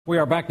We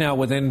are back now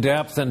with In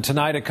Depth, and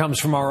tonight it comes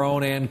from our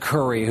own Ann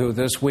Curry, who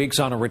this week's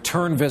on a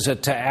return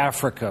visit to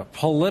Africa.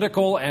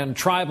 Political and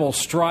tribal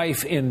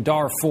strife in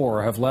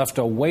Darfur have left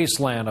a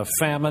wasteland of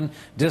famine,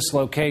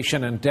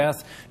 dislocation, and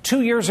death.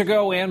 2 years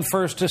ago, Ann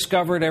first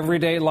discovered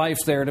everyday life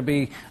there to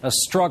be a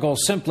struggle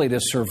simply to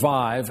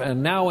survive,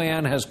 and now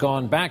Ann has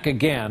gone back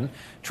again,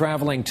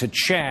 traveling to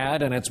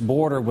Chad and its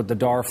border with the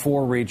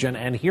Darfur region.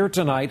 And here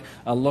tonight,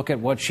 a look at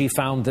what she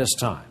found this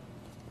time.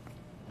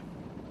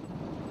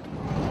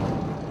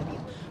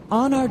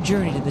 On our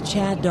journey to the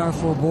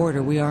Chad-Darfur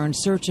border, we are in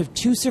search of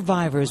two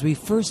survivors we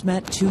first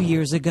met 2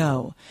 years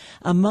ago.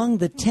 Among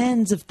the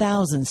tens of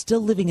thousands still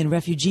living in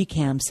refugee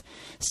camps,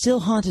 still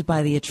haunted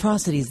by the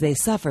atrocities they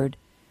suffered,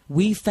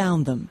 we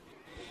found them.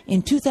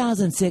 In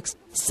 2006,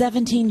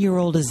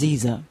 17-year-old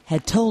Aziza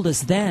had told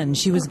us then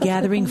she was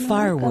gathering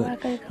firewood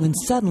when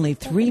suddenly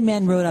 3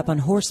 men rode up on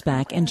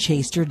horseback and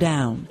chased her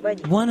down.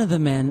 One of the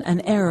men,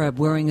 an Arab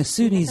wearing a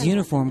Sudanese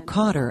uniform,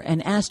 caught her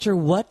and asked her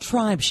what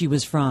tribe she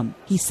was from.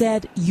 He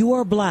said, "You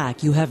are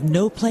black, you have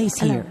no place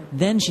here."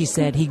 Then she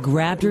said he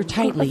grabbed her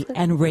tightly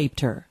and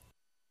raped her.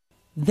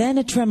 Then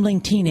a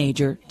trembling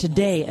teenager,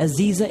 today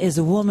Aziza is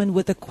a woman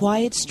with a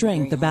quiet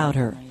strength about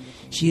her.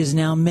 She is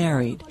now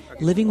married,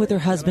 living with her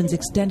husband's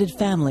extended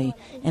family,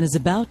 and is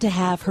about to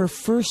have her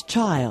first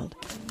child.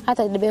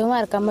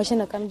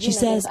 She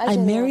says, "I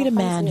married a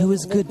man who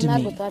is good to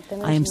me.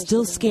 I am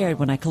still scared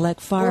when I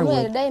collect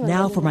firewood,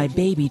 now for my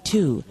baby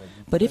too.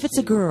 But if it's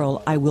a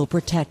girl, I will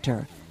protect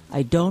her.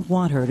 I don't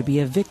want her to be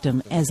a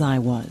victim as I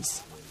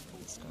was."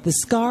 The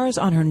scars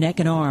on her neck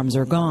and arms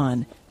are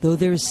gone, though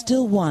there is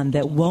still one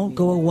that won't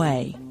go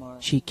away.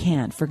 She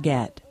can't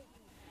forget.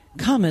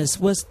 Kamis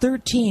was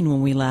 13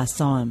 when we last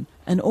saw him,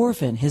 an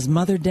orphan, his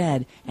mother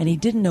dead, and he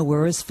didn't know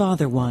where his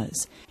father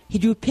was. He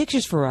drew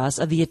pictures for us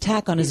of the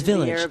attack on his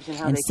village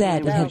and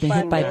said it had been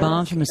hit by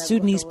bombs from a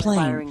Sudanese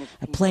plane,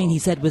 a plane he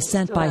said was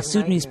sent by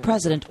Sudanese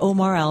President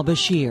Omar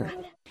al-Bashir.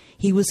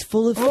 He was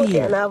full of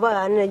fear.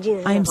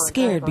 "I am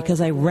scared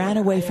because I ran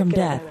away from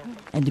death,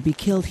 and to be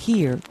killed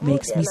here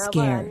makes me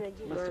scared."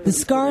 The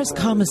scars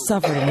Kamis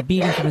suffered in a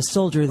beating from a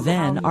soldier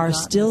then are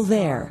still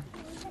there.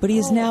 But he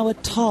is now a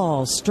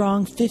tall,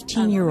 strong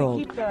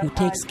 15-year-old who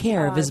takes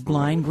care of his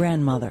blind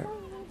grandmother.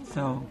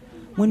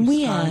 When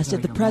we asked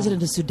if the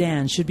president of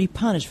Sudan should be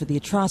punished for the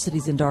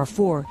atrocities in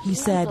Darfur, he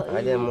said,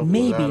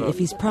 maybe if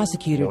he's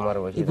prosecuted,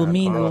 it will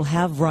mean we will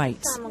have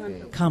rights.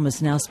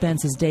 Kamis now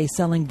spends his day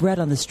selling bread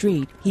on the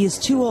street. He is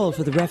too old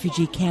for the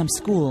refugee camp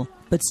school,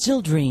 but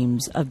still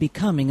dreams of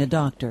becoming a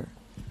doctor.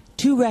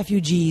 2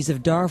 refugees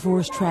of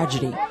Darfur's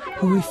tragedy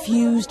who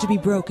refuse to be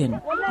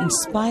broken. In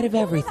spite of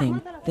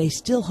everything, they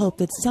still hope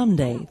that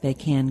someday they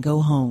can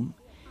go home.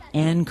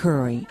 Ann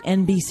Curry,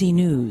 NBC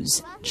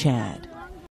News, Chad.